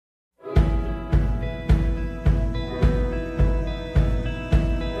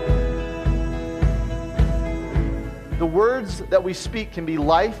words that we speak can be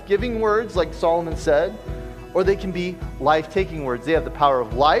life-giving words, like Solomon said, or they can be life-taking words. They have the power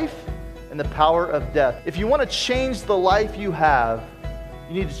of life and the power of death. If you want to change the life you have,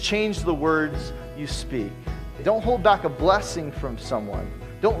 you need to change the words you speak. Don't hold back a blessing from someone.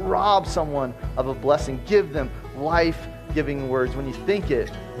 Don't rob someone of a blessing. Give them life-giving words. When you think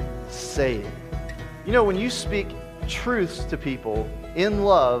it, say it. You know, when you speak truths to people in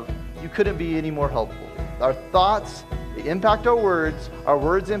love, you couldn't be any more helpful. Our thoughts, they impact our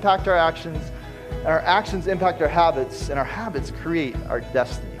words impact our actions impact our habits, and our habits create our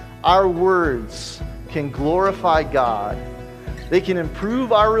destiny. Our words can glorify God, they can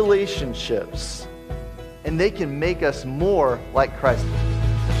improve our relationships, and they can make us more like Christ.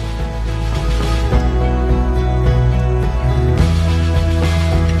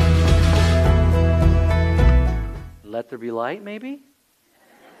 Let there be light, maybe?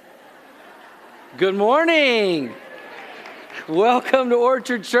 Good morning. Welcome to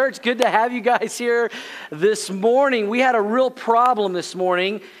Orchard Church. Good to have you guys here this morning. We had a real problem this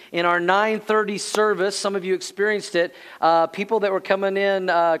morning in our 9:30 service. Some of you experienced it. People that were coming in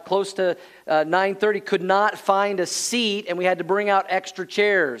close to 9:30 could not find a seat, and we had to bring out extra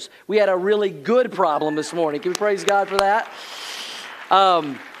chairs. We had a really good problem this morning. Can we praise God for that?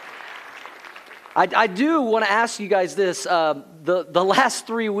 I do want to ask you guys this. The last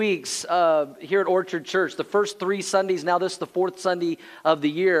 3 weeks here at Orchard Church, the first 3 Sundays, now this is the 4th Sunday of the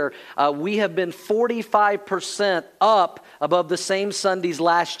year, we have been 45% up above the same Sundays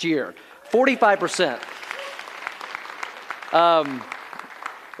last year. 45%.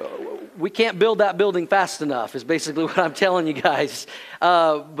 We can't build that building fast enough is basically what I'm telling you guys.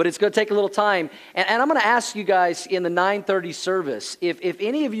 But it's going to take a little time. And I'm going to ask you guys in the 9:30 service, if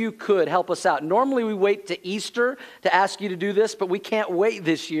any of you could help us out. Normally we wait to Easter to ask you to do this, but we can't wait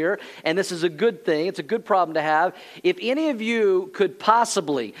this year. And this is a good thing. It's a good problem to have. If any of you could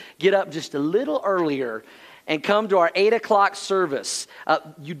possibly get up just a little earlier and come to our 8 o'clock service,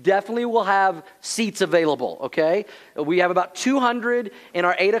 you definitely will have seats available, okay? We have about 200 in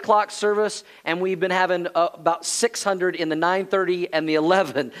our 8 o'clock service, and we've been having about 600 in the 9:30 and the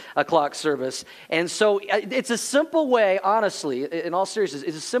 11 o'clock service. And so it's a simple way, honestly, in all seriousness,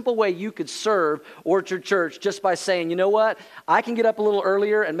 it's a simple way you could serve Orchard Church just by saying, you know what, I can get up a little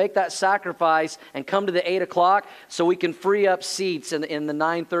earlier and make that sacrifice and come to the 8 o'clock so we can free up seats in the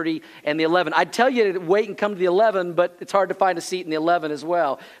 9:30 and the 11. I'd tell you to wait and come to the 11, but it's hard to find a seat in the 11 as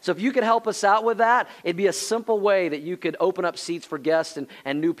well. So if you could help us out with that, it'd be a simple way that you could open up seats for guests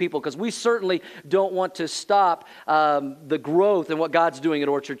and new people, because we certainly don't want to stop the growth and what God's doing at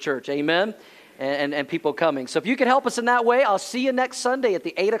Orchard Church. Amen? And people coming. So if you could help us in that way, I'll see you next Sunday at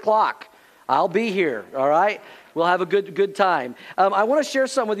the 8 o'clock. I'll be here, all right? We'll have a good time. I want to share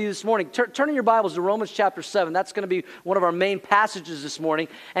something with you this morning. Turn in your Bibles to Romans chapter 7. That's going to be one of our main passages this morning.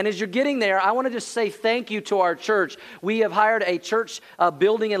 And as you're getting there, I want to just say thank you to our church. We have hired a church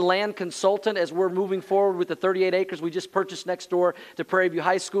building and land consultant as we're moving forward with the 38 acres we just purchased next door to Prairie View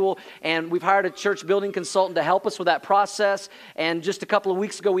High School. And we've hired a church building consultant to help us with that process. And just a couple of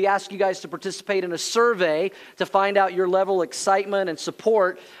weeks ago, we asked you guys to participate in a survey to find out your level of excitement and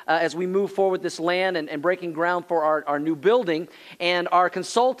support as we move forward with this land and breaking ground for our new building. And our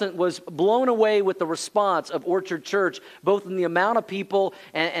consultant was blown away with the response of Orchard Church, both in the amount of people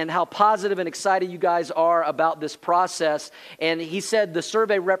and how positive and excited you guys are about this process. And he said the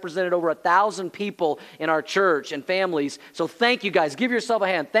survey represented over 1,000 people in our church and families. So thank you guys. Give yourself a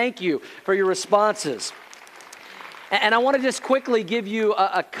hand. Thank you for your responses. And I want to just quickly give you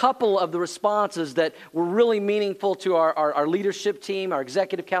a couple of the responses that were really meaningful to our leadership team, our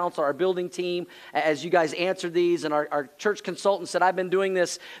executive council, our building team, as you guys answered these. And our church consultant said, I've been doing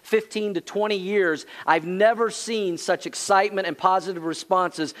this 15 to 20 years. I've never seen such excitement and positive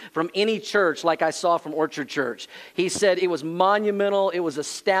responses from any church like I saw from Orchard Church. He said it was monumental, it was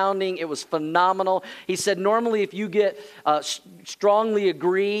astounding, it was phenomenal. He said normally if you get strongly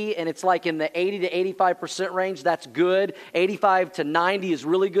agree and it's like in the 80 to 85% range, that's good. 85 to 90 is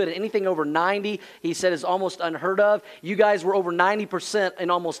really good. And anything over 90, he said, is almost unheard of. You guys were over 90% in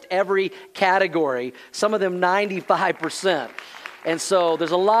almost every category. Some of them 95%. And so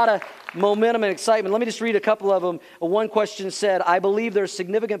there's a lot of momentum and excitement. Let me just read a couple of them. One question said, I believe there's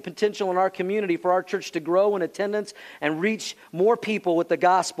significant potential in our community for our church to grow in attendance and reach more people with the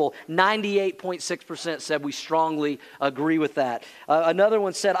gospel. 98.6% said we strongly agree with that. Another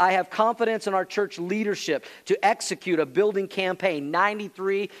one said, I have confidence in our church leadership to execute a building campaign.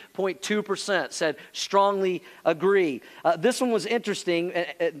 93.2% said strongly agree. This one was interesting.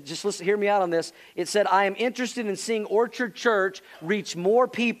 Just listen, hear me out on this. It said, I am interested in seeing Orchard Church reach more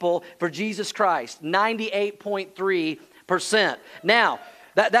people for Jesus Christ. 98.3 100%. Now,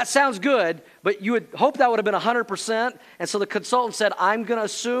 that sounds good, but you would hope that would have been 100%. And so the consultant said, I'm going to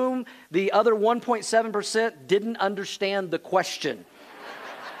assume the other 1.7% didn't understand the question.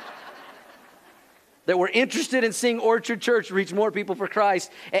 That we're interested in seeing Orchard Church reach more people for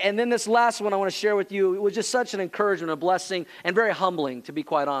Christ. And then this last one I want to share with you, it was just such an encouragement, a blessing, and very humbling, to be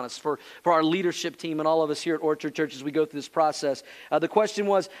quite honest, for our leadership team and all of us here at Orchard Church as we go through this process. The question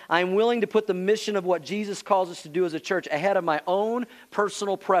was, I'm willing to put the mission of what Jesus calls us to do as a church ahead of my own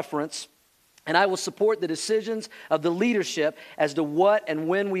personal preference, and I will support the decisions of the leadership as to what and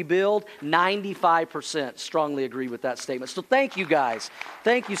when we build. 95% strongly agree with that statement. So thank you guys.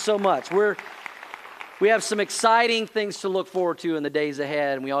 Thank you so much. We have some exciting things to look forward to in the days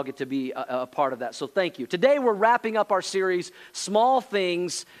ahead, and we all get to be a part of that. So thank you. Today we're wrapping up our series, Small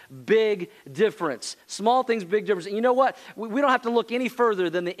Things, Big Difference. Small Things, Big Difference. And you know what? We don't have to look any further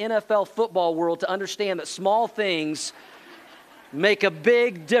than the NFL football world to understand that small things make a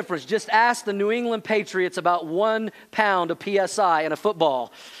big difference. Just ask the New England Patriots about 1 pound of PSI in a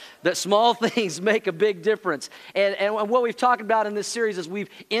football. That small things make a big difference. And what we've talked about in this series is we've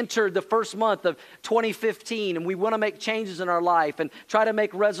entered the first month of 2015, and we want to make changes in our life and try to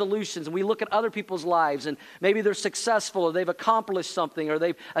make resolutions. And we look at other people's lives, and maybe they're successful, or they've accomplished something, or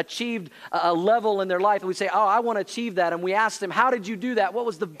they've achieved a level in their life. And we say, oh, I want to achieve that. And we ask them, how did you do that? What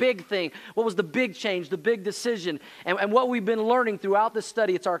was the big thing? What was the big change, the big decision? And what we've been learning throughout this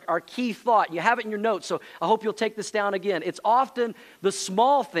study, it's our key thought. You have it in your notes, so I hope you'll take this down again. It's often the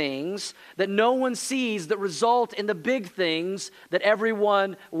small things that no one sees that result in the big things that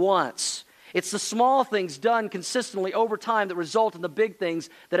everyone wants. It's the small things done consistently over time that result in the big things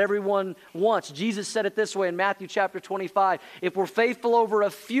that everyone wants. Jesus said it this way in Matthew chapter 25. If we're faithful over a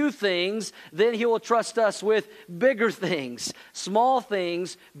few things, then he will trust us with bigger things. Small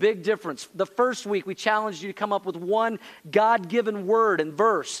things, big difference. The first week we challenged you to come up with one God-given word and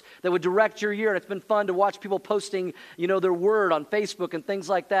verse that would direct your year. And it's been fun to watch people posting, their word on Facebook and things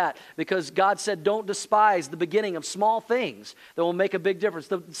like that, because God said don't despise the beginning of small things that will make a big difference.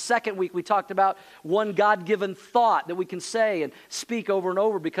 The second week we talked about one God-given thought that we can say and speak over and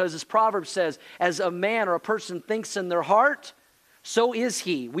over, because as Proverbs says, as a man or a person thinks in their heart, so is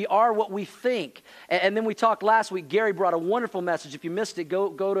he. We are what we think. And then we talked last week, Gary brought a wonderful message. If you missed it, go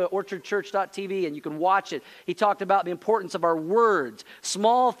to orchardchurch.tv and you can watch it. He talked about the importance of our words,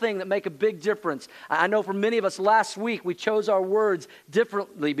 small thing that make a big difference. I know for many of us last week, we chose our words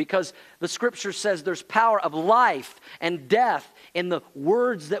differently because the scripture says there's power of life and death in the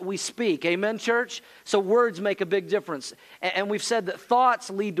words that we speak. Amen, church? So words make a big difference. And we've said that thoughts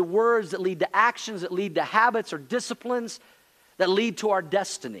lead to words, that lead to actions, that lead to habits or disciplines, that lead to our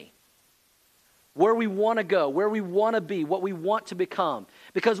destiny, where we want to go, where we want to be, what we want to become,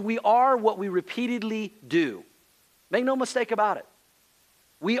 because we are what we repeatedly do. Make no mistake about it.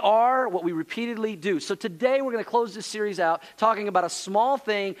 We are what we repeatedly do. So today we're going to close this series out talking about a small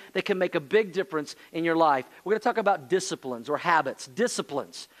thing that can make a big difference in your life. We're going to talk about disciplines or habits,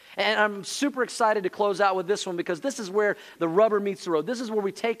 disciplines. And I'm super excited to close out with this one because this is where the rubber meets the road. This is where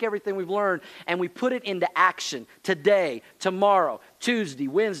we take everything we've learned and we put it into action today, tomorrow, Tuesday,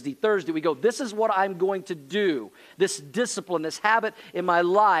 Wednesday, Thursday. We go, this is what I'm going to do. This discipline, this habit in my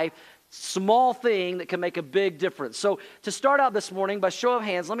life, small thing that can make a big difference. So to start out this morning, by show of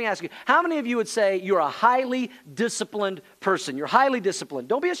hands, let me ask you, how many of you would say you're a highly disciplined person? You're highly disciplined.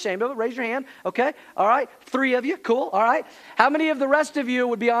 Don't be ashamed of it. Raise your hand. Okay. All right. 3 of you. Cool. All right. How many of the rest of you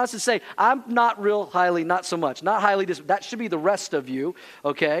would be honest and say, I'm not real highly, not so much, not highly disciplined. That should be the rest of you.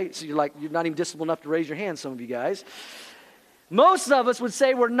 Okay. So you're not even disciplined enough to raise your hand, some of you guys. Most of us would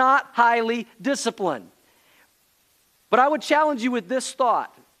say we're not highly disciplined. But I would challenge you with this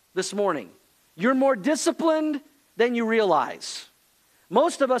thought this morning. You're more disciplined than you realize.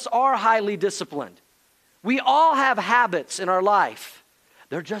 Most of us are highly disciplined. We all have habits in our life.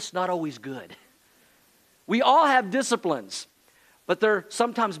 They're just not always good. We all have disciplines, but they're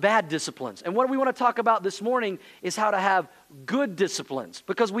sometimes bad disciplines. And what we want to talk about this morning is how to have good disciplines,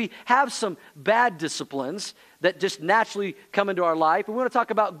 because we have some bad disciplines that just naturally come into our life. We want to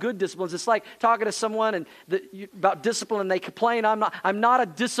talk about good disciplines. It's like talking to someone about discipline and they complain, I'm not a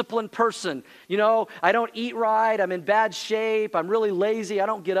disciplined person. I don't eat right. I'm in bad shape. I'm really lazy. I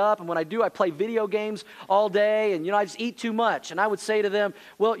don't get up. And when I do, I play video games all day. And, I just eat too much. And I would say to them,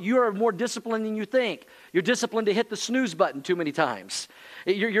 well, you're more disciplined than you think. You're disciplined to hit the snooze button too many times.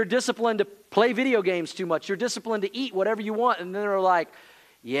 You're disciplined to play video games too much. You're disciplined to eat whatever you want. And then they're like,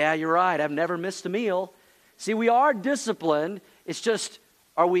 yeah, you're right. I've never missed a meal. See, we are disciplined. It's just,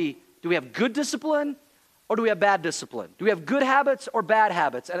 do we have good discipline or do we have bad discipline? Do we have good habits or bad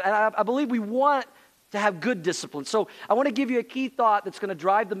habits? And I believe we want to have good discipline. So I want to give you a key thought that's going to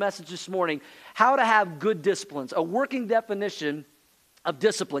drive the message this morning, how to have good disciplines, a working definition of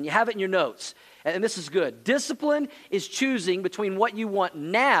discipline. You have it in your notes, and this is good. Discipline is choosing between what you want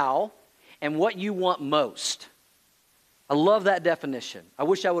now and what you want most. I love that definition. I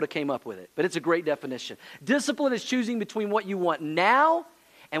wish I would have came up with it, but it's a great definition. Discipline is choosing between what you want now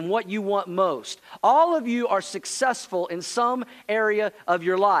and what you want most. All of you are successful in some area of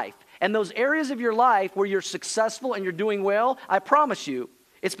your life. And those areas of your life where you're successful and you're doing well, I promise you,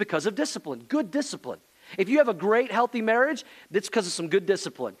 it's because of discipline, good discipline. If you have a great, healthy marriage, it's because of some good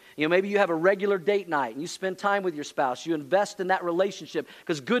discipline. You know, maybe you have a regular date night and you spend time with your spouse. You invest in that relationship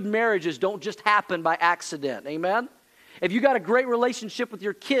because good marriages don't just happen by accident. Amen? If you got a great relationship with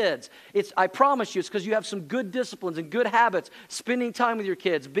your kids, I promise you, it's because you have some good disciplines and good habits, spending time with your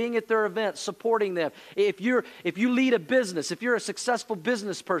kids, being at their events, supporting them. If you lead a business, if you're a successful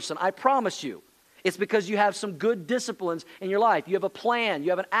business person, I promise you, it's because you have some good disciplines in your life. You have a plan, you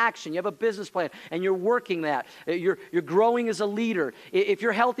have an action, you have a business plan, and you're working that. You're growing as a leader. If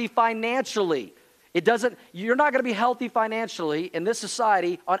you're healthy financially, you're not going to be healthy financially in this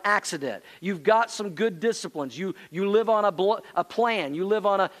society on accident. You've got some good disciplines. You live on a plan. You live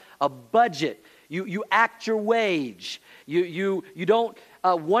on a budget. You act your wage. You don't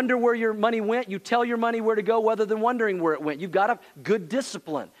wonder where your money went. You tell your money where to go rather than wondering where it went. You've got a good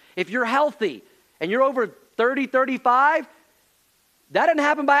discipline. If you're healthy and you're over 30, 35, that didn't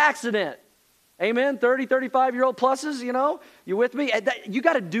happen by accident. Amen? 30, 35-year-old pluses, you know? You with me? You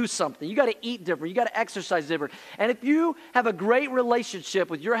got to do something. You got to eat different. You got to exercise different. And if you have a great relationship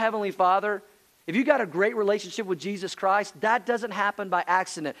with your Heavenly Father, if you got a great relationship with Jesus Christ, that doesn't happen by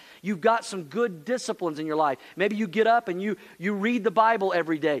accident. You've got some good disciplines in your life. Maybe you get up and you read the Bible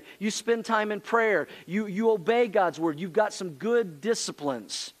every day. You spend time in prayer. You obey God's word. You've got some good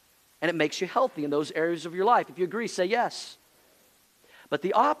disciplines. And it makes you healthy in those areas of your life. If you agree, say yes. But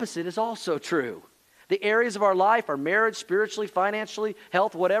the opposite is also true. The areas of our life, our marriage, spiritually, financially,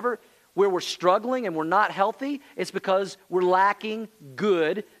 health, whatever, where we're struggling and we're not healthy, it's because we're lacking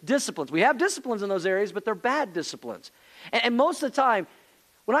good disciplines. We have disciplines in those areas, but they're bad disciplines. And most of the time,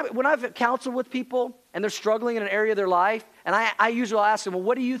 when I've counseled with people and they're struggling in an area of their life, and I usually ask them, well,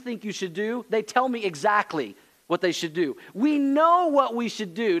 what do you think you should do? They tell me exactly what they should do. We know what we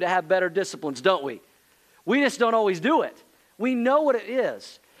should do to have better disciplines, don't we? We just don't always do it. We know what it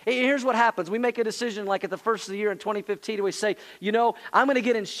is. Here's what happens. We make a decision like at the first of the year in 2015, and we say, you know, I'm going to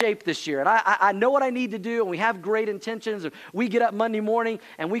get in shape this year. And I know what I need to do, and we have great intentions. And we get up Monday morning,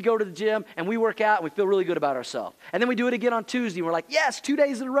 and we go to the gym, and we work out, and we feel really good about ourselves. And then we do it again on Tuesday, and we're like, yes, 2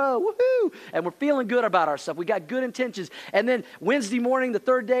 days in a row, woohoo! And we're feeling good about ourselves. We got good intentions. And then Wednesday morning, the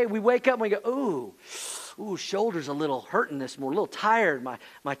third day, we wake up, and we go, ooh, shoulder's a little hurting this morning, a little tired.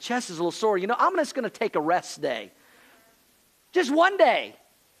 My chest is a little sore. You know, I'm just going to take a rest day. Just one day.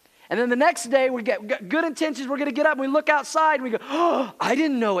 And then the next day, we get good intentions. We're going to get up and we look outside and we go, oh, I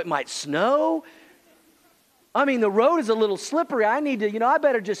didn't know it might snow. I mean, the road is a little slippery. I need to, I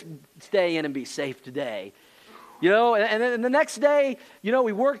better just stay in and be safe today. And then the next day,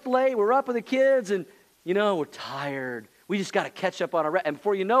 we worked late. We're up with the kids and, we're tired. We just got to catch up on our rest. And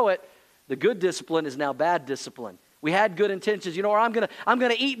before you know it, the good discipline is now bad discipline. We had good intentions, or I'm going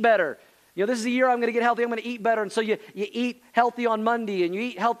to eat better. This is the year I'm going to get healthy. I'm going to eat better. And so you eat healthy on Monday and you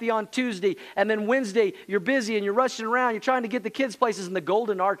eat healthy on Tuesday. And then Wednesday, you're busy and you're rushing around. You're trying to get the kids places and the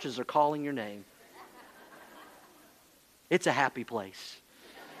golden arches are calling your name. It's a happy place.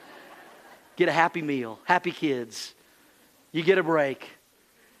 Get a happy meal, happy kids. You get a break.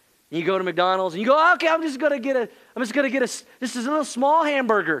 You go to McDonald's and you go, okay, I'm just going to get this is a little small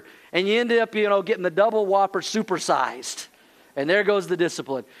hamburger. And you end up, getting the double Whopper supersized. And there goes the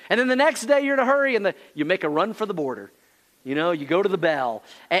discipline. And then the next day you're in a hurry and you make a run for the border. You go to the bell.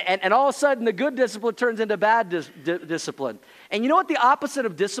 And all of a sudden the good discipline turns into bad discipline. And you know what the opposite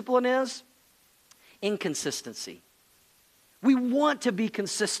of discipline is? Inconsistency. We want to be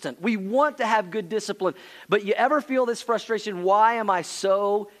consistent. We want to have good discipline. But you ever feel this frustration? Why am I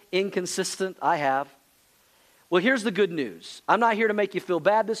so inconsistent? I have. Well, here's the good news. I'm not here to make you feel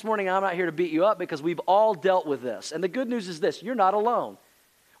bad this morning. I'm not here to beat you up because we've all dealt with this. And the good news is this, you're not alone.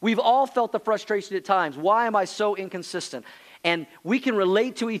 We've all felt the frustration at times. Why am I so inconsistent? And we can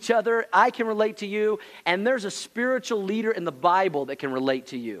relate to each other. I can relate to you. And there's a spiritual leader in the Bible that can relate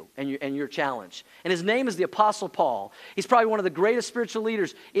to you and your challenge. And his name is the Apostle Paul. He's probably one of the greatest spiritual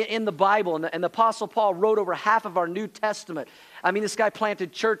leaders in the Bible. And the Apostle Paul wrote over half of our New Testament. I mean, this guy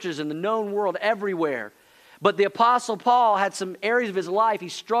planted churches in the known world everywhere. But the Apostle Paul had some areas of his life he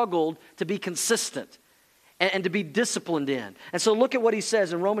struggled to be consistent. and to be disciplined in. And so look at what he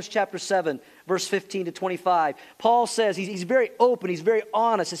says in Romans chapter 7, verse 15 to 25. Paul says, he's very open, he's very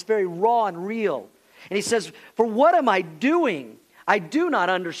honest, it's very raw and real. And he says, for what am I doing? I do not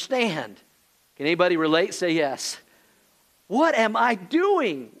understand. Can anybody relate? Say yes. What am I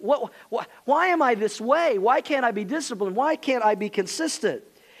doing? Why am I this way? Why can't I be disciplined? Why can't I be consistent?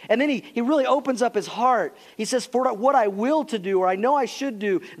 And then he really opens up his heart. He says, for what I will to do, or I know I should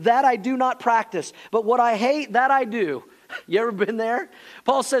do, that I do not practice. But what I hate, that I do. You ever been there?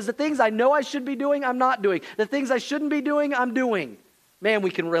 Paul says, the things I know I should be doing, I'm not doing. The things I shouldn't be doing, I'm doing. Man,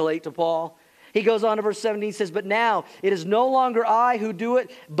 we can relate to Paul. He goes on to verse 17, he says, but now it is no longer I who do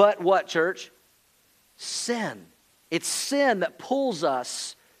it, but what, church? Sin. It's sin that pulls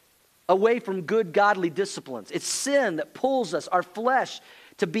us away from good godly disciplines. It's sin that pulls us, our flesh,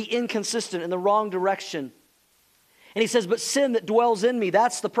 to be inconsistent in the wrong direction. And he says, but sin that dwells in me,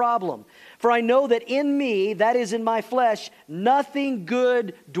 that's the problem. For I know that in me, that is in my flesh, nothing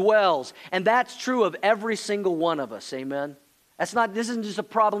good dwells. And that's true of every single one of us, amen? This isn't just a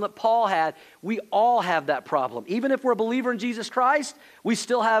problem that Paul had. We all have that problem. Even if we're a believer in Jesus Christ, we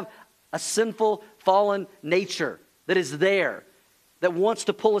still have a sinful, fallen nature that is there, that wants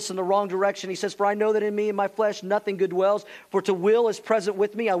to pull us in the wrong direction. He says, for I know that in me, in my flesh, nothing good dwells. For to will is present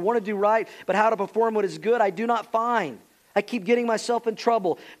with me. I want to do right, but how to perform what is good, I do not find. I keep getting myself in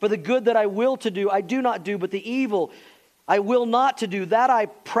trouble. For the good that I will to do, I do not do, but the evil I will not to do, that I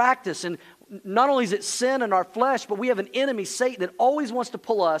practice. And not only is it sin in our flesh, but we have an enemy, Satan, that always wants to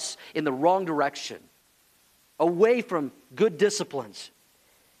pull us in the wrong direction, away from good disciplines.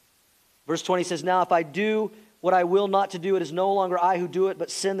 Verse 20 says, now if I do what I will not to do, it is no longer I who do it,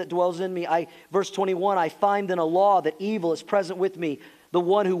 but sin that dwells in me. Verse 21, I find in a law that evil is present with me, the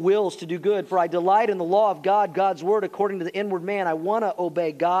one who wills to do good. For I delight in the law of God, God's word, according to the inward man. I want to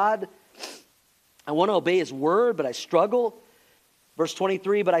obey God. I want to obey his word, but I struggle. Verse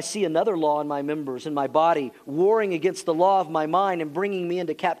 23, but I see another law in my members, in my body, warring against the law of my mind and bringing me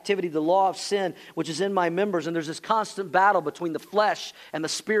into captivity, the law of sin, which is in my members. And there's this constant battle between the flesh and the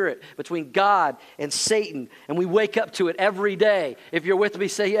spirit, between God and Satan. And we wake up to it every day. If you're with me,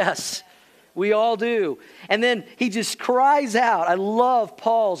 say yes. We all do. And then he just cries out. I love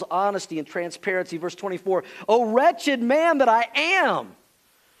Paul's honesty and transparency. Verse 24, oh, wretched man that I am.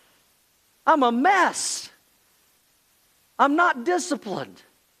 I'm a mess. I'm not disciplined.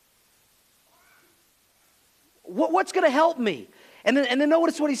 What's going to help me? And then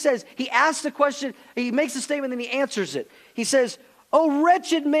notice what he says. He asks the question, he makes a statement, and then he answers it. He says, oh,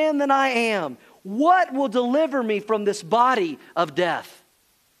 wretched man that I am, what will deliver me from this body of death?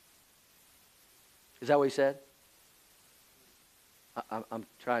 Is that what he said? I'm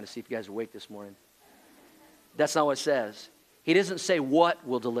trying to see if you guys are awake this morning. That's not what it says. He doesn't say what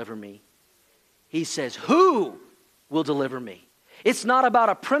will deliver me. He says who will deliver me. It's not about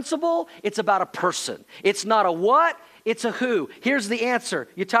a principle, it's about a person. It's not a what, it's a who. Here's the answer.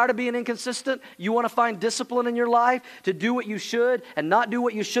 You tired of being inconsistent? You want to find discipline in your life to do what you should and not do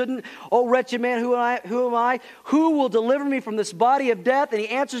what you shouldn't? Oh, wretched man, who am I? Who will deliver me from this body of death? And he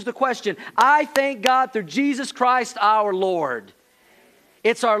answers the question, I thank God through Jesus Christ our Lord.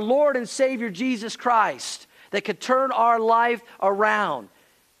 It's our Lord and Savior Jesus Christ that could turn our life around.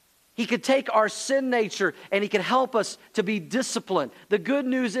 He could take our sin nature and he can help us to be disciplined. The good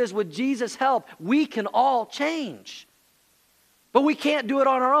news is with Jesus' help, we can all change. But we can't do it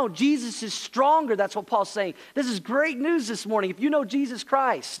on our own. Jesus is stronger. That's what Paul's saying. This is great news this morning. If you know Jesus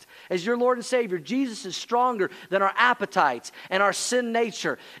Christ as your Lord and Savior, Jesus is stronger than our appetites and our sin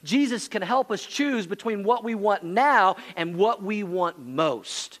nature. Jesus can help us choose between what we want now and what we want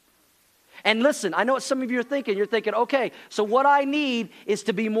most. And listen, I know what some of you are thinking. You're thinking, okay, so what I need is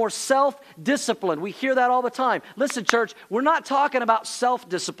to be more self-disciplined. We hear that all the time. Listen, church, we're not talking about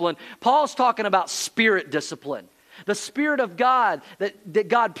self-discipline. Paul's talking about spirit discipline. The Spirit of God that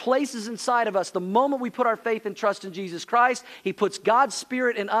God places inside of us. The moment we put our faith and trust in Jesus Christ, He puts God's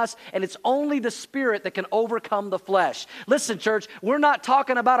Spirit in us, and it's only the Spirit that can overcome the flesh. Listen, church, we're not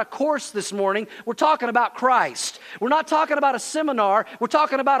talking about a course this morning. We're talking about Christ. We're not talking about a seminar. We're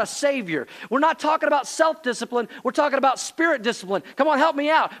talking about a Savior. We're not talking about self-discipline. We're talking about spirit discipline. Come on, help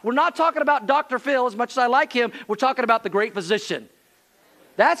me out. We're not talking about Dr. Phil, as much as I like him. We're talking about the great physician.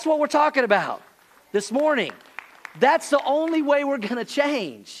 That's what we're talking about this morning. That's the only way we're going to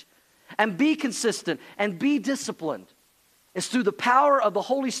change and be consistent and be disciplined. It's through the power of the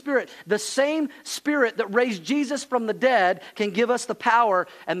Holy Spirit. The same Spirit that raised Jesus from the dead can give us the power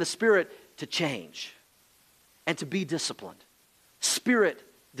and the Spirit to change and to be disciplined. Spirit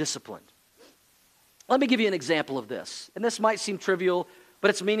disciplined. Let me give you an example of this. And this might seem trivial, but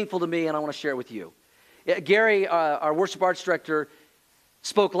it's meaningful to me, and I want to share it with you. Gary, our worship arts director,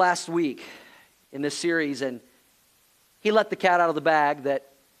 spoke last week in this series, and he let the cat out of the bag that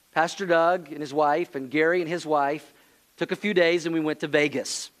Pastor Doug and his wife and Gary and his wife took a few days and we went to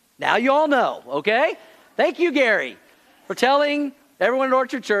Vegas. Now you all know, okay? Thank you, Gary, for telling everyone at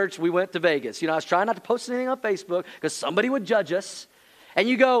Orchard Church we went to Vegas. You know, I was trying not to post anything on Facebook because somebody would judge us. And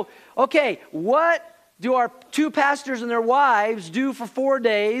you go, okay, what do our two pastors and their wives do for 4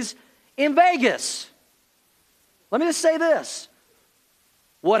 days in Vegas? Let me just say this.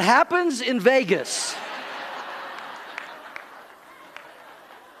 What happens in Vegas?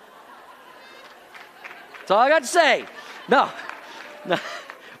 That's all I got to say. No,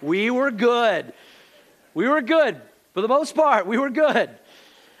 we were good. We were good. For the most part, we were good.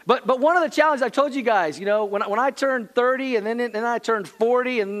 But one of the challenges I've told you guys, you know, when I turned 30 and then I turned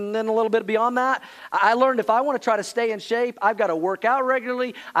 40 and then a little bit beyond that, I learned if I want to try to stay in shape, I've got to work out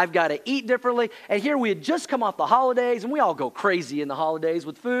regularly, I've got to eat differently. And here we had just come off the holidays, and we all go crazy in the holidays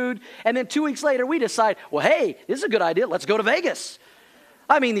with food. And then 2 weeks later, we decide, well, hey, this is a good idea. Let's go to Vegas.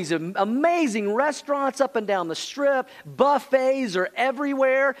 I mean, these amazing restaurants up and down the strip, buffets are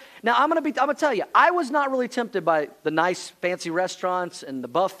everywhere. Now, I'm gonna tell you, I was not really tempted by the nice, fancy restaurants and the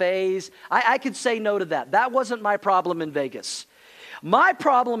buffets. I could say no to that. That wasn't my problem in Vegas. My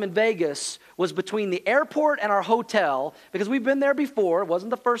problem in Vegas was between the airport and our hotel, because we've been there before. It wasn't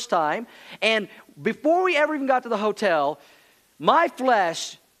the first time. And before we ever even got to the hotel, my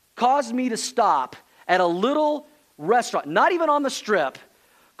flesh caused me to stop at a little restaurant, not even on the strip,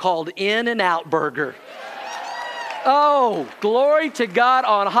 called In-N-Out Burger. Oh, glory to God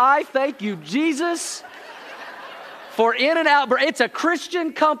on high. Thank you, Jesus, for In-N-Out Burger. It's a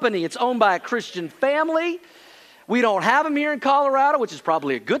Christian company. It's owned by a Christian family. We don't have them here in Colorado, which is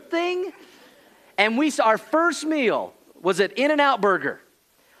probably a good thing. And our first meal was at In-N-Out Burger.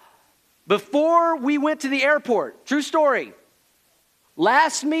 Before we went to the airport, true story,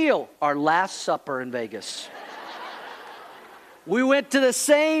 last meal, our last supper in Vegas. We went to the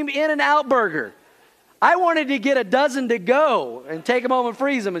same In-N-Out Burger. I wanted to get a dozen to go and take them home and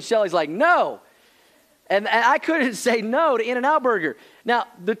freeze them. And Shelly's like, no. And I couldn't say no to In-N-Out Burger. Now,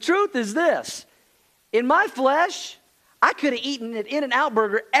 the truth is this. In my flesh, I could have eaten at In-N-Out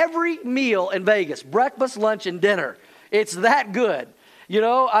Burger every meal in Vegas. Breakfast, lunch, and dinner. It's that good. You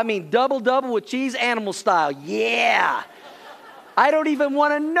know, I mean, double with cheese, animal style. Yeah. I don't even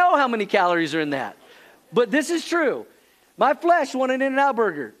want to know how many calories are in that. But this is true. My flesh wanted an In-N-Out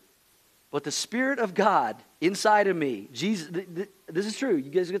Burger. But the Spirit of God inside of me, Jesus, this is true.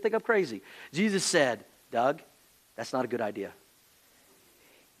 You guys are going to think I'm crazy. Jesus said, Doug, that's not a good idea.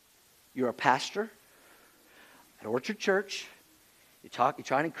 You're a pastor at Orchard Church. You try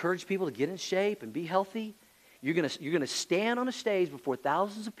to encourage people to get in shape and be healthy. You're going to stand on a stage before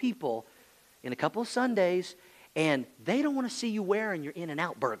thousands of people in a couple of Sundays, and they don't want to see you wearing your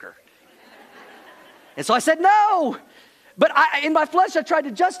In-N-Out Burger. And so I said, no. But in my flesh, I tried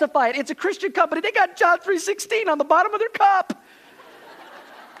to justify it. It's a Christian company. They got John 3:16 on the bottom of their cup.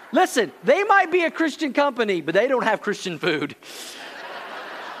 Listen, they might be a Christian company, but they don't have Christian food.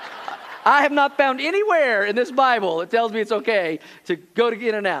 I have not found anywhere in this Bible that tells me it's okay to go to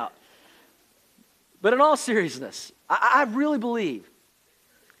In-N-Out. But in all seriousness, I really believe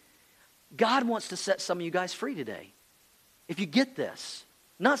God wants to set some of you guys free today. If you get this,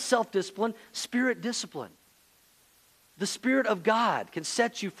 not self-discipline, spirit discipline. The Spirit of God can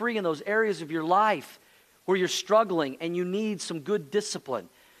set you free in those areas of your life where you're struggling and you need some good discipline.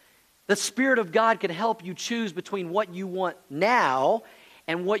 The Spirit of God can help you choose between what you want now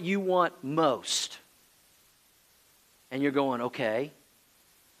and what you want most. And you're going, okay,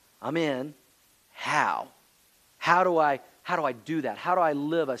 I'm in. How? How do I do that? How do I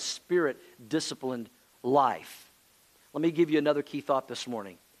live a Spirit-disciplined life? Let me give you another key thought this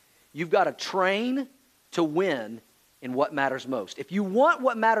morning. You've got to train to win in what matters most. If you want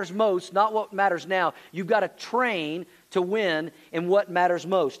what matters most, not what matters now, you've got to train to win in what matters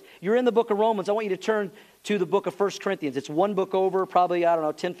most. You're in the book of Romans. I want you to turn to the book of 1 Corinthians. It's one book over, probably,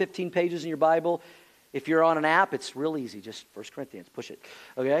 10, 15 pages in your Bible. If you're on an app, it's real easy. Just 1 Corinthians, push it,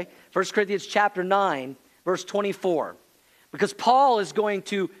 okay? 1 Corinthians chapter 9, verse 24. Because Paul is going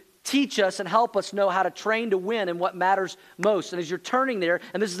to teach us and help us know how to train to win in what matters most. And as you're turning there,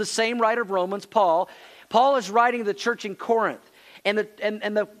 and this is the same writer of Romans, Paul is writing to the church in Corinth. And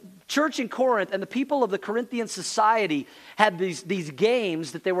the church in Corinth and the people of the Corinthian society had these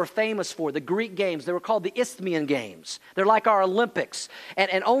games that they were famous for, the Greek games. They were called the Isthmian Games. They're like our Olympics.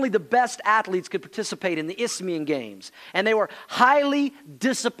 And only the best athletes could participate in the Isthmian Games. And they were highly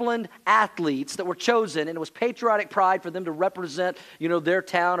disciplined athletes that were chosen, and it was patriotic pride for them to represent, their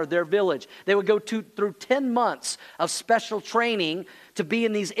town or their village. They would go through 10 months of special training to be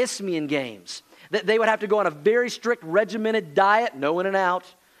in these Isthmian Games. They would have to go on a very strict regimented diet, no in and out.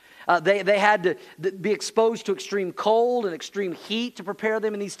 They had to be exposed to extreme cold and extreme heat to prepare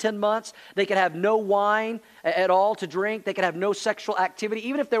them in these 10 months. They could have no wine at all to drink. They could have no sexual activity.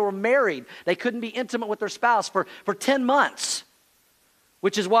 Even if they were married, they couldn't be intimate with their spouse for 10 months.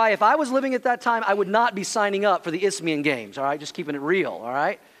 Which is why if I was living at that time, I would not be signing up for the Isthmian Games, all right? Just keeping it real, all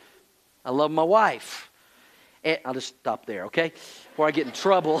right? I love my wife. I'll just stop there, okay? Before I get in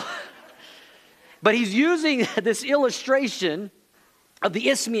trouble. But he's using this illustration of the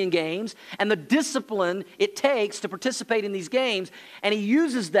Isthmian Games and the discipline it takes to participate in these games, and he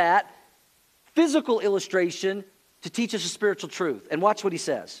uses that physical illustration to teach us a spiritual truth. And watch what he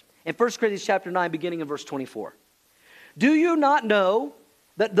says in 1 Corinthians chapter 9, beginning in verse 24. Do you not know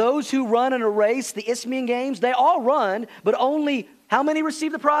that those who run in a race, the Isthmian Games, they all run, but only how many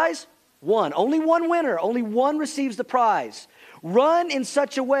receive the prize? One. Only one winner. Only one receives the prize. Run in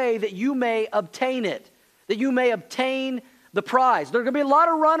such a way that you may obtain it, that you may obtain the prize. There are going to be a lot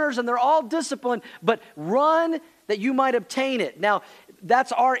of runners, and they're all disciplined, but run that you might obtain it. Now,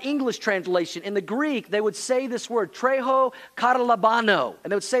 that's our English translation. In the Greek, they would say this word, treho katalabano,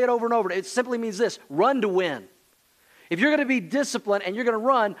 and they would say it over and over. It simply means this, run to win. If you're going to be disciplined and you're going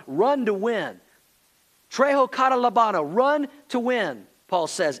to run to win. Treho katalabano, run to win, Paul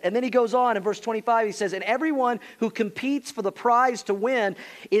says. And then he goes on in verse 25, he says, and everyone who competes for the prize to win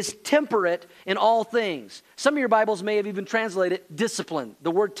is temperate in all things. Some of your Bibles may have even translated discipline.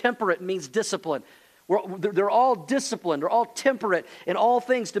 The word temperate means discipline. They're all disciplined. They're all temperate in all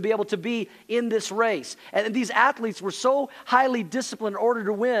things to be able to be in this race. And these athletes were so highly disciplined in order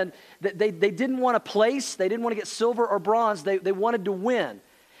to win that they didn't want to place. They didn't want to get silver or bronze. They wanted to win.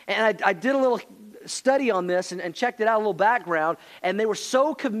 And I did a little study on this and checked it out, a little background, and they were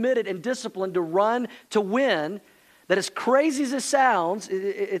so committed and disciplined to run to win that, as crazy as it sounds,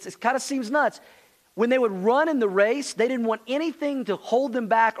 it kind of seems nuts. When they would run in the race, they didn't want anything to hold them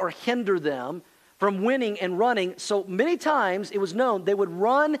back or hinder them from winning and running. So many times it was known they would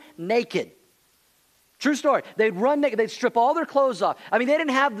run naked. True story. They'd run naked. They'd strip all their clothes off. I mean, they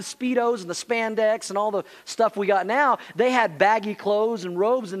didn't have the Speedos and the spandex and all the stuff we got now. They had baggy clothes and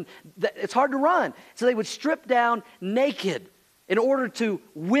robes, and it's hard to run. So they would strip down naked in order to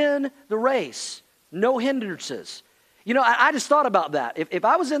win the race. No hindrances. I just thought about that. If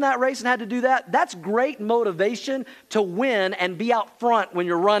I was in that race and had to do that, that's great motivation to win and be out front when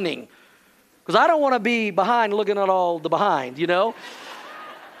you're running. Because I don't want to be behind looking at all the behind,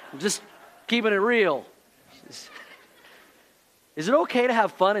 Just keeping it real. Is it okay to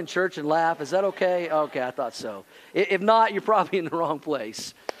have fun in church and laugh? Is that okay? Okay, I thought so. If not, you're probably in the wrong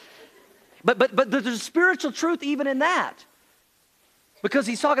place. But there's a spiritual truth even in that. Because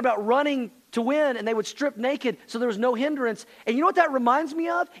he's talking about running to win, and they would strip naked so there was no hindrance. And you know what that reminds me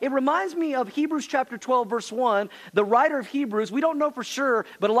of? It reminds me of Hebrews chapter 12, verse 1. The writer of Hebrews, we don't know for sure,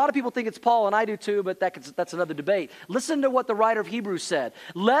 but a lot of people think it's Paul, and I do too, but that's another debate. Listen to what the writer of Hebrews said.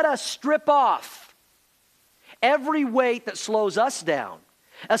 Let us strip off every weight that slows us down,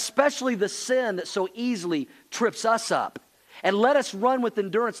 especially the sin that so easily trips us up. And let us run with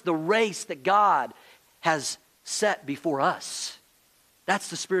endurance the race that God has set before us. That's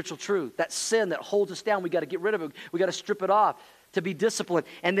the spiritual truth. That sin that holds us down, we got to get rid of it. We got to strip it off to be disciplined.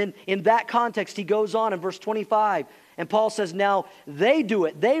 And then in that context, he goes on in verse 25, and Paul says, now they do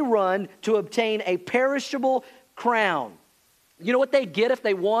it. They run to obtain a perishable crown. You know what they get if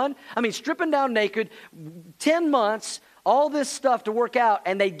they won? I mean, stripping down naked, 10 months, all this stuff to work out,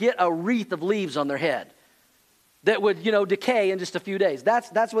 and they get a wreath of leaves on their head that would, decay in just a few days.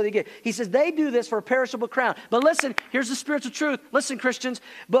 That's what they get. He says they do this for a perishable crown. But listen, here's the spiritual truth. Listen, Christians,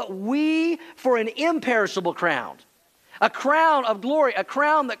 but we for an imperishable crown. A crown of glory, a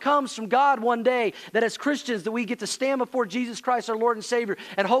crown that comes from God one day, that as Christians that we get to stand before Jesus Christ, our Lord and Savior,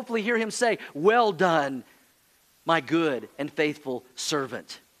 and hopefully hear him say, well done, my good and faithful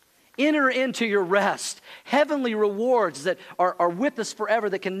servant. Enter into your rest. Heavenly rewards that are with us forever,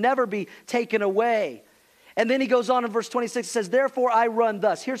 that can never be taken away. And then he goes on in verse 26, he says, therefore I run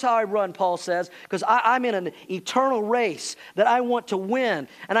thus. Here's how I run, Paul says, because I'm in an eternal race that I want to win,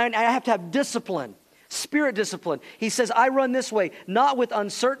 and I have to have discipline. Spirit discipline. He says, I run this way, not with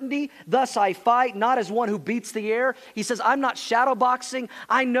uncertainty. Thus I fight, not as one who beats the air. He says, I'm not shadow boxing.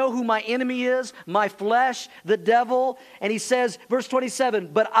 I know who my enemy is, my flesh, the devil. And he says, verse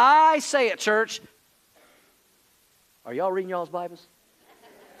 27, but I say it, church. Are y'all reading y'all's Bibles?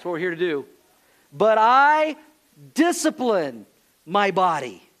 That's what we're here to do. But I discipline my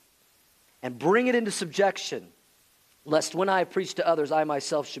body and bring it into subjection, lest when I preach to others, I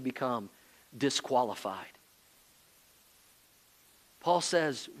myself should become disqualified. Paul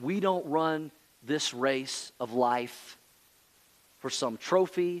says we don't run this race of life for some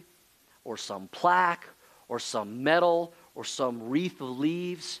trophy or some plaque or some medal or some wreath of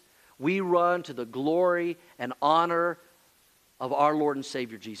leaves. We run to the glory and honor of our Lord and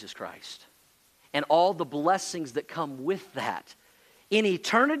Savior Jesus Christ and all the blessings that come with that in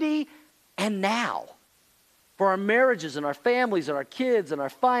eternity and now. For our marriages and our families and our kids and our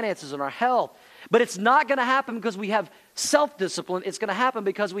finances and our health. But it's not going to happen because we have self-discipline. It's going to happen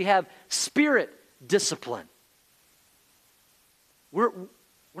because we have spirit discipline. We're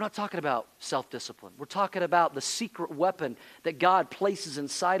not talking about self-discipline. We're talking about the secret weapon that God places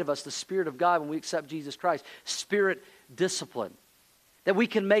inside of us, the Spirit of God, when we accept Jesus Christ. Spirit discipline. That we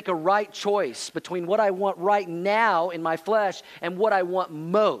can make a right choice between what I want right now in my flesh and what I want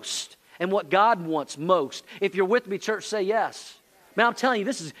most. And what God wants most. If you're with me, church, say yes. Man, I'm telling you,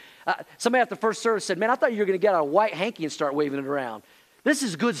 this is, somebody at the first service said, man, I thought you were going to get out a white hanky and start waving it around. This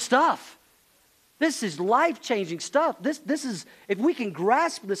is good stuff. This is life-changing stuff. This is, if we can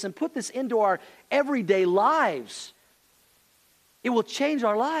grasp this and put this into our everyday lives, it will change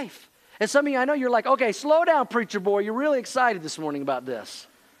our life. And some of you, I know you're like, okay, slow down, preacher boy. You're really excited this morning about this.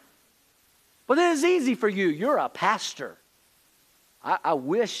 But this is easy for you. You're a pastor. I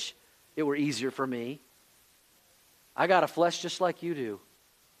wish it were easier for me. I got a flesh just like you do.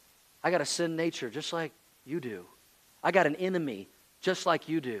 I got a sin nature just like you do. I got an enemy just like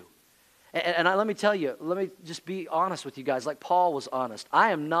you do. Let me tell you, let me just be honest with you guys, like Paul was honest.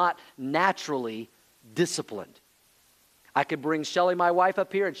 I am not naturally disciplined. I could bring Shelly, my wife,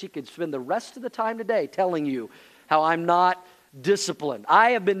 up here, and she could spend the rest of the time today telling you how I'm not disciplined.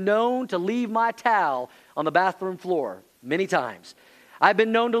 I have been known to leave my towel on the bathroom floor many times. I've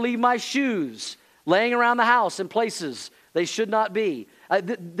been known to leave my shoes laying around the house in places they should not be.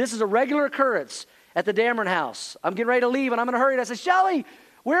 This is a regular occurrence at the Dameron house. I'm getting ready to leave, and I'm in a hurry. And I say, Shelly,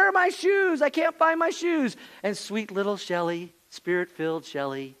 where are my shoes? I can't find my shoes. And sweet little Shelly, spirit-filled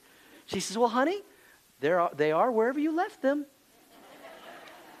Shelly, she says, well, honey, they are wherever you left them.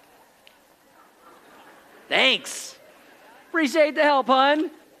 Thanks. Appreciate the help, hon.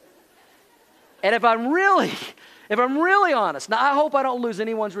 And if I'm really honest, now I hope I don't lose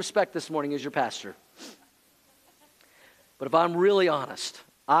anyone's respect this morning as your pastor. But if I'm really honest,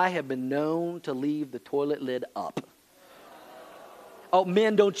 I have been known to leave the toilet lid up. Oh,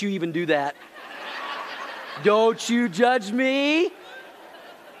 men, don't you even do that. Don't you judge me.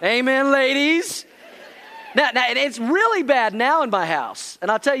 Amen, ladies. Now, it's really bad now in my house.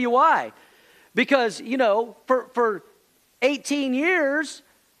 And I'll tell you why. Because, for 18 years,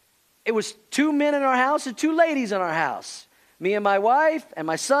 it was 2 men in our house and 2 ladies in our house. Me and my wife and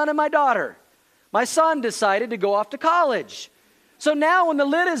my son and my daughter. My son decided to go off to college. So now when the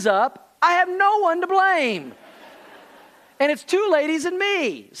lid is up, I have no one to blame. And it's 2 ladies and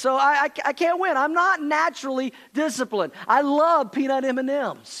me. So I can't win. I'm not naturally disciplined. I love peanut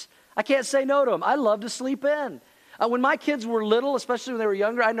M&Ms. I can't say no to them. I love to sleep in. When my kids were little, especially when they were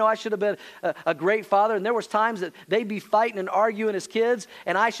younger, I know I should have been a great father. And there was times that they'd be fighting and arguing as kids,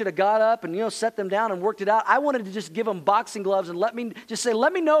 and I should have got up and set them down and worked it out. I wanted to just give them boxing gloves and let me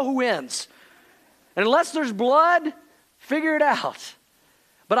know who wins. And unless there's blood, figure it out.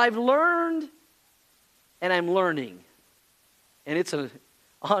 But I've learned, and I'm learning, and it's an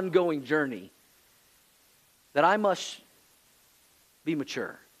ongoing journey, that I must be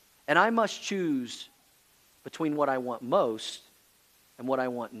mature. And I must choose between what I want most and what I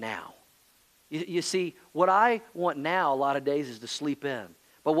want now. You see, what I want now a lot of days is to sleep in.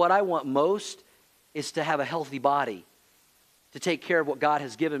 But what I want most is to have a healthy body, to take care of what God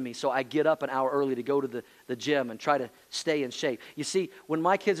has given me. So I get up an hour early to go to the gym and try to stay in shape. You see, when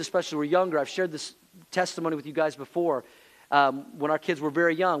my kids especially were younger, I've shared this testimony with you guys before, when our kids were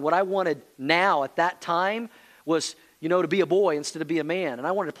very young. What I wanted now at that time was to be a boy instead of be a man. And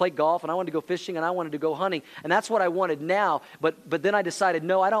I wanted to play golf, and I wanted to go fishing, and I wanted to go hunting. And that's what I wanted now. But then I decided,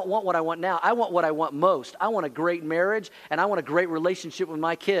 no, I don't want what I want now. I want what I want most. I want a great marriage, and I want a great relationship with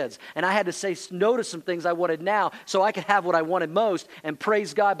my kids. And I had to say no to some things I wanted now so I could have what I wanted most. And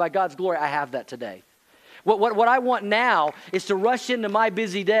praise God, by God's glory, I have that today. What I want now is to rush into my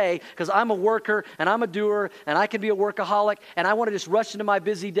busy day because I'm a worker and I'm a doer and I can be a workaholic and I want to just rush into my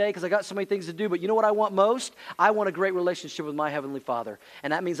busy day because I got so many things to do. But you know what I want most? I want a great relationship with my Heavenly Father.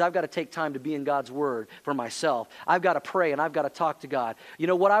 And that means I've got to take time to be in God's Word for myself. I've got to pray and I've got to talk to God. You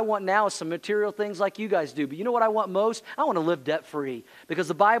know what I want now is some material things like you guys do. But you know what I want most? I want to live debt-free because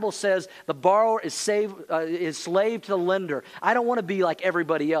the Bible says the borrower is slave to the lender. I don't want to be like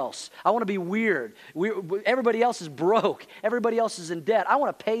everybody else. I want to be weird. Everybody else is broke. Everybody else is in debt. I want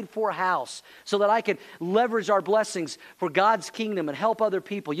a paid-for house so that I can leverage our blessings for God's kingdom and help other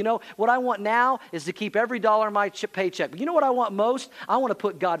people. You know, what I want now is to keep every dollar in my paycheck. But you know what I want most? I want to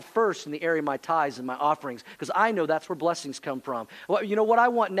put God first in the area of my tithes and my offerings because I know that's where blessings come from. Well, you know what I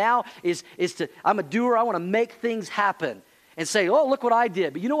want now is I'm a doer. I want to make things happen. And say, oh, look what I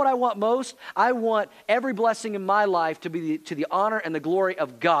did. But you know what I want most? I want every blessing in my life to be to the honor and the glory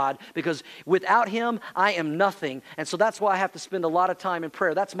of God because without Him, I am nothing. And so that's why I have to spend a lot of time in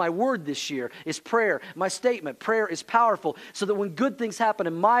prayer. That's my word this year is prayer. My statement, prayer is powerful so that when good things happen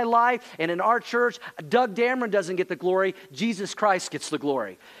in my life and in our church, Doug Dameron doesn't get the glory. Jesus Christ gets the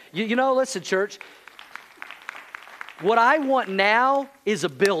glory. You know, listen, church, what I want now is a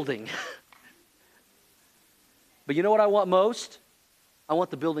building. But you know what I want most? I want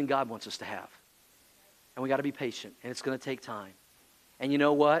the building God wants us to have. And we got to be patient, and it's going to take time. And you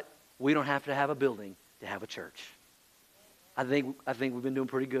know what? We don't have to have a building to have a church. I think we've been doing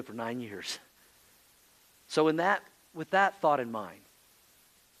pretty good for 9 years. So with that thought in mind,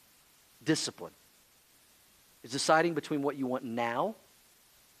 discipline is deciding between what you want now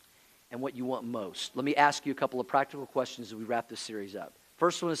and what you want most. Let me ask you a couple of practical questions as we wrap this series up.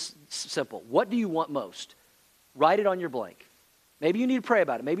 First one is simple. What do you want most? Write it on your blank. Maybe you need to pray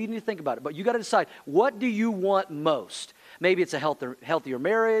about it. Maybe you need to think about it. But you got to decide, what do you want most? Maybe it's a healthier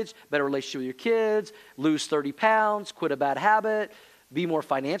marriage, better relationship with your kids, lose 30 pounds, quit a bad habit, be more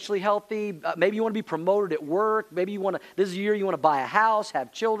financially healthy. Maybe you want to be promoted at work. Maybe this is the year you want to buy a house,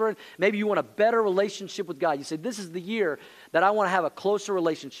 have children. Maybe you want a better relationship with God. You say, this is the year that I want to have a closer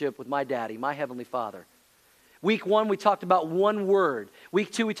relationship with my daddy, my Heavenly Father. Week 1, we talked about one word.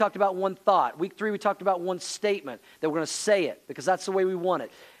 Week 2, we talked about one thought. Week 3, we talked about one statement that we're going to say it because that's the way we want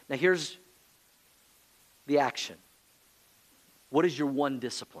it. Now here's the action. What is your one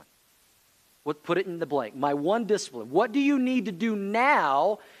discipline? Put it in the blank. My one discipline. What do you need to do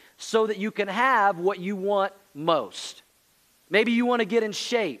now so that you can have what you want most? Maybe you want to get in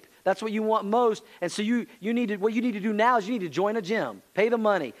shape. That's what you want most. And so what you need to do now is you need to join a gym, pay the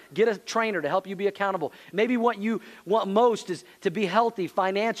money, get a trainer to help you be accountable. Maybe what you want most is to be healthy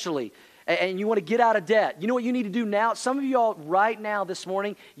financially and you want to get out of debt. You know what you need to do now? Some of you all right now this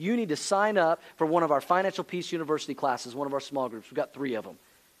morning, you need to sign up for one of our Financial Peace University classes, one of our small groups. We've got 3 of them.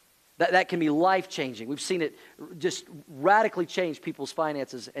 That can be life-changing. We've seen it just radically change people's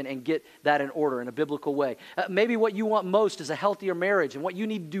finances and get that in order in a biblical way. Maybe what you want most is a healthier marriage. And what you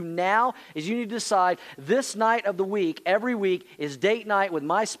need to do now is you need to decide this night of the week, every week, is date night with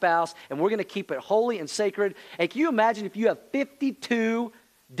my spouse, and we're going to keep it holy and sacred. And can you imagine if you have 52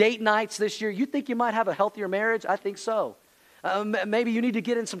 date nights this year? You think you might have a healthier marriage? I think so. Maybe you need to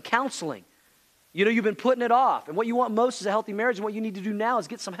get in some counseling. You know, you've been putting it off. And what you want most is a healthy marriage. And what you need to do now is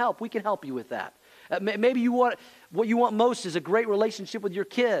get some help. We can help you with that. Maybe what you want most is a great relationship with your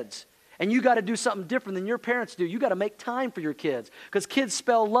kids. And you got to do something different than your parents do. You got to make time for your kids. Because kids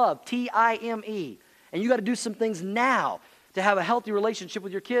spell love, T-I-M-E. And you got to do some things now to have a healthy relationship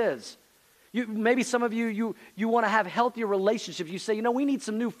with your kids. Maybe some of you want to have healthier relationships. You say, we need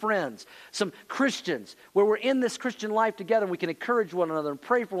some new friends, some Christians, where we're in this Christian life together and we can encourage one another and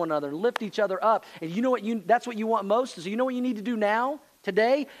pray for one another and lift each other up. And you know what? That's what you want most. So you know what you need to do now,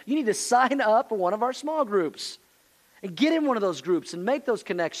 today? You need to sign up for one of our small groups. And get in one of those groups and make those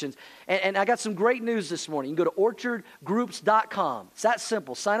connections. And I got some great news this morning. You can go to orchardgroups.com. It's that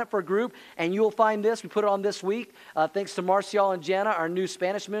simple. Sign up for a group, and you'll find this. We put it on this week. Thanks to Marcial and Jana, our new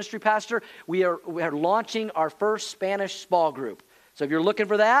Spanish ministry pastor. We are launching our first Spanish small group. So if you're looking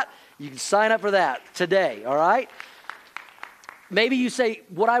for that, you can sign up for that today, all right? Maybe you say,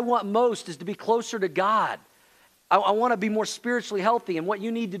 what I want most is to be closer to God. I want to be more spiritually healthy, and what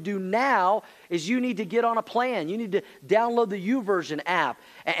you need to do now is you need to get on a plan. You need to download the YouVersion app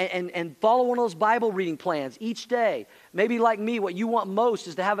and follow one of those Bible reading plans each day. Maybe like me, what you want most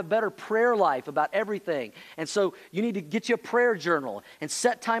is to have a better prayer life about everything. And so you need to get you a prayer journal and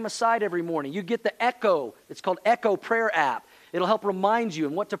set time aside every morning. You get the Echo, it's called Echo Prayer app. It'll help remind you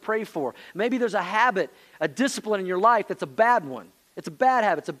and what to pray for. Maybe there's a habit, a discipline in your life that's a bad one. It's a bad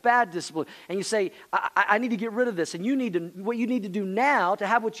habit. It's a bad discipline. And you say, I need to get rid of this. And what you need to do now to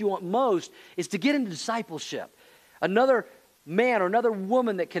have what you want most is to get into discipleship. Another man or another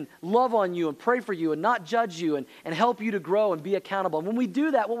woman that can love on you and pray for you and not judge you and help you to grow and be accountable. And when we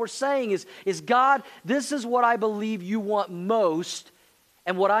do that, what we're saying is God, this is what I believe you want most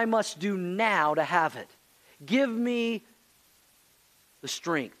and what I must do now to have it. Give me the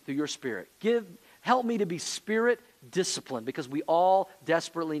strength through your Spirit. Help me to be Spirit disciplined, because we all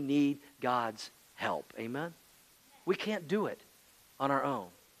desperately need God's help. Amen? We can't do it on our own.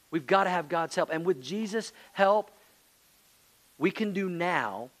 We've got to have God's help. And with Jesus' help, we can do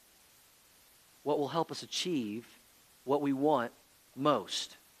now what will help us achieve what we want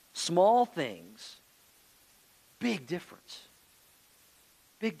most. Small things, big difference.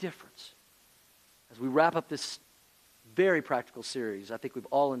 Big difference. As we wrap up this very practical series, I think we've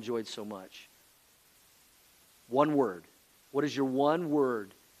all enjoyed so much. One word. What is your one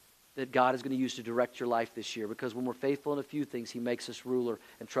word that God is going to use to direct your life this year? Because when we're faithful in a few things, He makes us ruler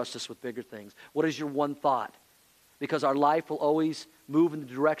and trusts us with bigger things. What is your one thought? Because our life will always move in the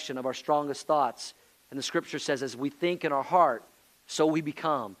direction of our strongest thoughts. And the Scripture says, as we think in our heart, so we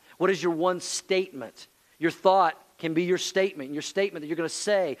become. What is your one statement? Your thought can be your statement that you're going to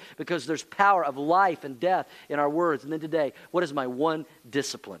say, because there's power of life and death in our words. And then today, what is my one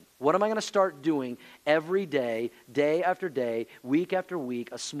discipline? What am I going to start doing every day, day after day, week after week,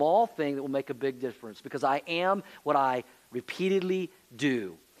 a small thing that will make a big difference? Because I am what I repeatedly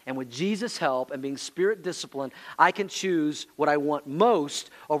do. And with Jesus' help and being Spirit disciplined, I can choose what I want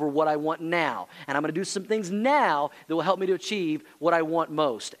most over what I want now. And I'm going to do some things now that will help me to achieve what I want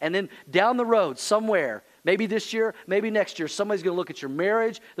most. And then down the road, somewhere, maybe this year, maybe next year, somebody's going to look at your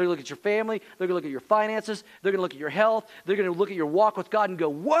marriage, they're going to look at your family, they're going to look at your finances, they're going to look at your health, they're going to look at your walk with God and go,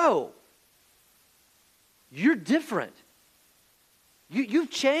 whoa, you're different.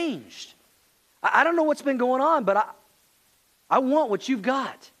 You've changed. I don't know what's been going on, but I want what you've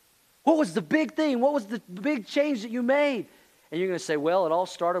got. What was the big thing? What was the big change that you made? And you're going to say, well, it all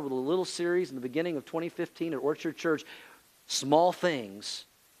started with a little series in the beginning of 2015 at Orchard Church, small things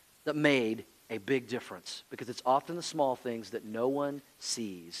that made a big difference, because it's often the small things that no one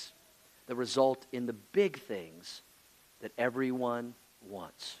sees that result in the big things that everyone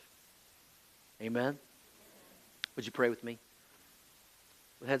wants. Amen? Would you pray with me?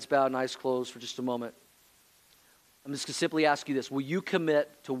 With heads bowed and eyes closed for just a moment. I'm just going to simply ask you this. Will you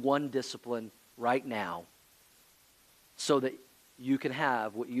commit to one discipline right now so that you can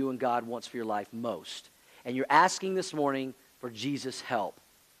have what you and God wants for your life most? And you're asking this morning for Jesus' help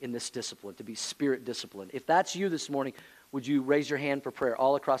in this discipline, to be Spirit disciplined. If that's you this morning, would you raise your hand for prayer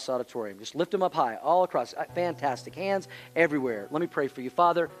all across the auditorium? Just lift them up high, all across. Fantastic. Hands everywhere. Let me pray for you.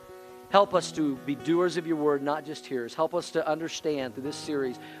 Father, help us to be doers of your word, not just hearers. Help us to understand through this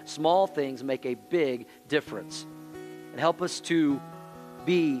series, small things make a big difference. And help us to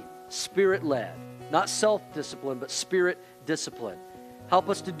be Spirit-led, not self-discipline, but Spirit-discipline. Help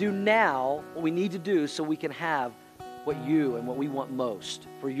us to do now what we need to do so we can have what you and what we want most,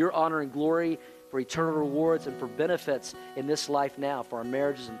 for your honor and glory, for eternal rewards, and for benefits in this life now, for our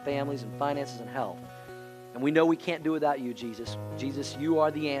marriages and families and finances and health. And we know we can't do without you, Jesus. Jesus, you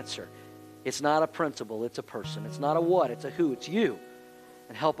are the answer. It's not a principle, it's a person. It's not a what, it's a who, it's you.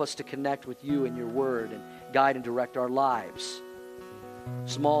 And help us to connect with you and your word and guide and direct our lives.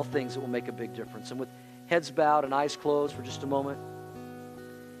 Small things that will make a big difference. And with heads bowed and eyes closed for just a moment,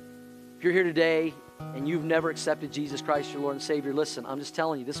 if you're here today and you've never accepted Jesus Christ, your Lord and Savior, listen, I'm just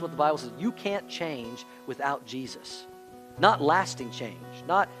telling you, this is what the Bible says. You can't change without Jesus. Not lasting change,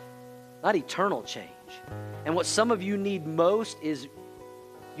 not eternal change. And what some of you need most is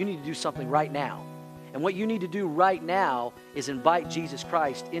you need to do something right now. And what you need to do right now is invite Jesus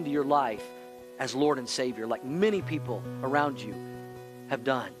Christ into your life as Lord and Savior, like many people around you have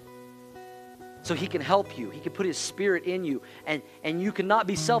done. So He can help you. He can put His Spirit in you. And you cannot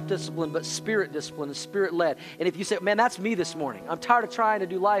be self-disciplined, but Spirit-disciplined and Spirit-led. And if you say, man, that's me this morning. I'm tired of trying to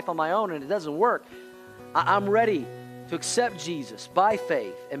do life on my own and it doesn't work. I'm ready to accept Jesus by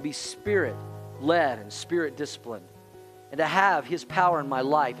faith and be Spirit-led and Spirit-disciplined and to have His power in my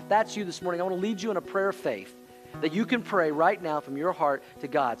life. If that's you this morning, I want to lead you in a prayer of faith that you can pray right now from your heart to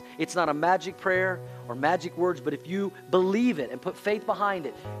God's. It's not a magic prayer or magic words, but if you believe it and put faith behind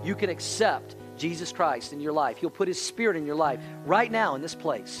it, you can accept Jesus Christ in your life. He'll put His Spirit in your life right now in this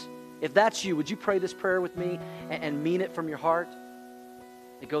place. If that's you, would you pray this prayer with me and mean it from your heart?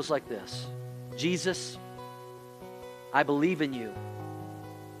 It goes like this. Jesus, I believe in you.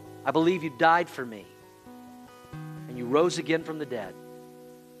 I believe you died for me and you rose again from the dead.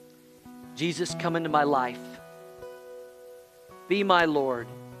 Jesus, come into my life. Be my Lord.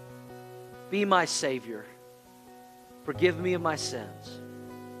 Be my Savior. Forgive me of my sins.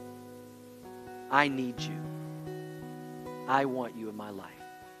 I need you. I want you in my life.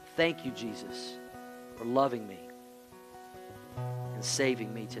 Thank you, Jesus, for loving me and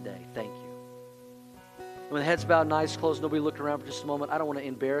saving me today. Thank you. And with heads bowed and eyes closed, nobody looking around for just a moment, I don't want to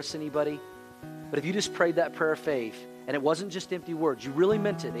embarrass anybody, but if you just prayed that prayer of faith, and it wasn't just empty words, you really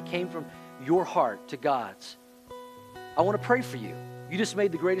meant it, it came from your heart to God's, I want to pray for you. You just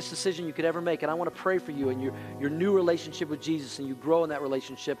made the greatest decision you could ever make, and I want to pray for you and your new relationship with Jesus, and you grow in that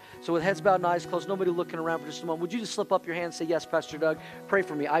relationship. So with heads bowed and eyes closed, nobody looking around for just a moment, would you just slip up your hand and say, yes, Pastor Doug, pray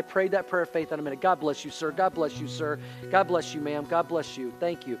for me. I prayed that prayer of faith in a minute. God bless you, sir. God bless you, sir. God bless you, ma'am. God bless you.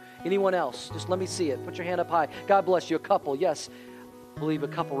 Thank you. Anyone else? Just let me see it. Put your hand up high. God bless you. A couple, yes. I believe a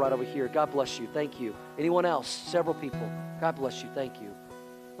couple right over here. God bless you. Thank you. Anyone else? Several people. God bless you. Thank you.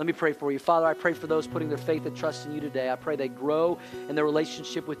 Let me pray for you. Father, I pray for those putting their faith and trust in you today. I pray they grow in their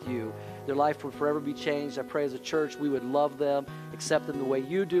relationship with you. Their life would forever be changed. I pray as a church we would love them, accept them the way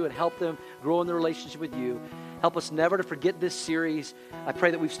you do, and help them grow in their relationship with you. Help us never to forget this series. I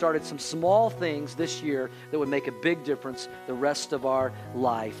pray that we've started some small things this year that would make a big difference the rest of our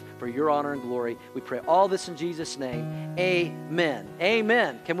life. For your honor and glory, we pray all this in Jesus' name. Amen.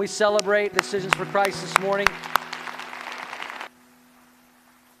 Amen. Can we celebrate Decisions for Christ this morning?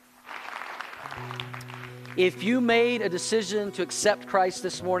 If you made a decision to accept Christ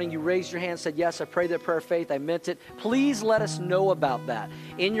this morning, you raised your hand and said, yes, I prayed that prayer of faith, I meant it, please let us know about that.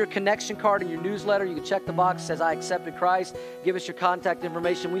 In your connection card, in your newsletter, you can check the box that says, I accepted Christ. Give us your contact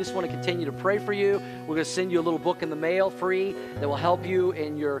information. We just want to continue to pray for you. We're going to send you a little book in the mail free that will help you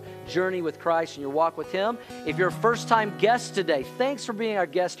in your journey with Christ and your walk with Him. If you're a first-time guest today, thanks for being our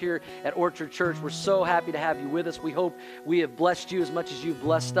guest here at Orchard Church. We're so happy to have you with us. We hope we have blessed you as much as you've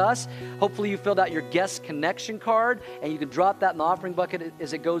blessed us. Hopefully you filled out your guest connection card, and you can drop that in the offering bucket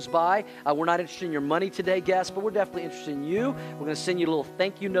as it goes by. We're not interested in your money today, guests, but we're definitely interested in you. We're going to send you a little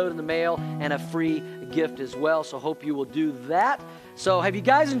thank you note in the mail and a free gift as well, so hope you will do that. So have you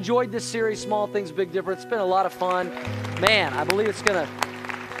guys enjoyed this series, Small Things, Big Difference? It's been a lot of fun. Man, I believe it's going to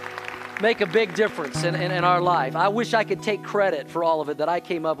make a big difference in our life. I wish I could take credit for all of it, that I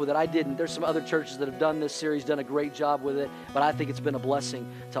came up with it. I didn't. There's some other churches that have done this series, done a great job with it, but I think it's been a blessing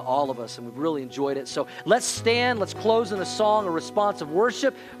to all of us, and we've really enjoyed it. So let's stand. Let's close in a song, a response of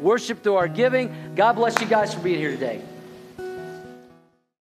worship through our giving. God bless you guys for being here today.